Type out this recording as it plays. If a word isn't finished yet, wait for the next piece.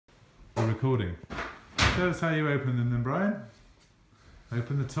We're recording. Show us how you open them then, Brian.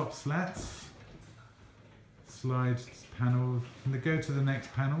 Open the top slats. Slide panel. And go to the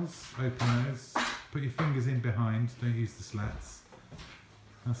next panels. Open those. Put your fingers in behind. Don't use the slats.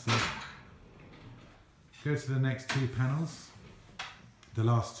 That's it. Go to the next two panels. The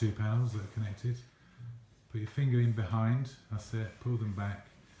last two panels that are connected. Put your finger in behind. That's it. Pull them back.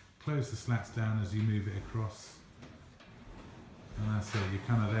 Close the slats down as you move it across. And that's it. You're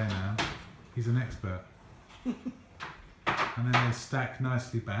kind of there now. He's an expert. And then they stack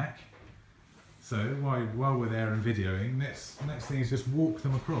nicely back. So while we're there and videoing, next thing is just walk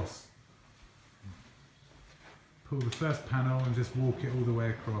them across. Pull the first panel and just walk it all the way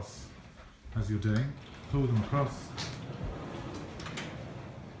across as you're doing. Pull them across.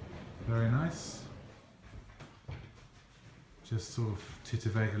 Very nice. Just sort of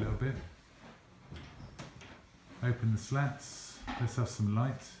titivate a little bit. Open the slats. Let's have some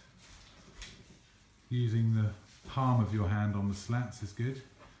light. Using the palm of your hand on the slats is good.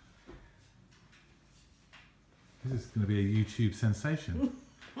 This is going to be a YouTube sensation.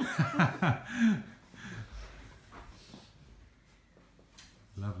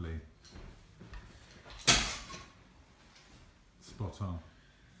 Lovely. Spot on.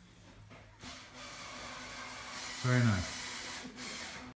 Very nice.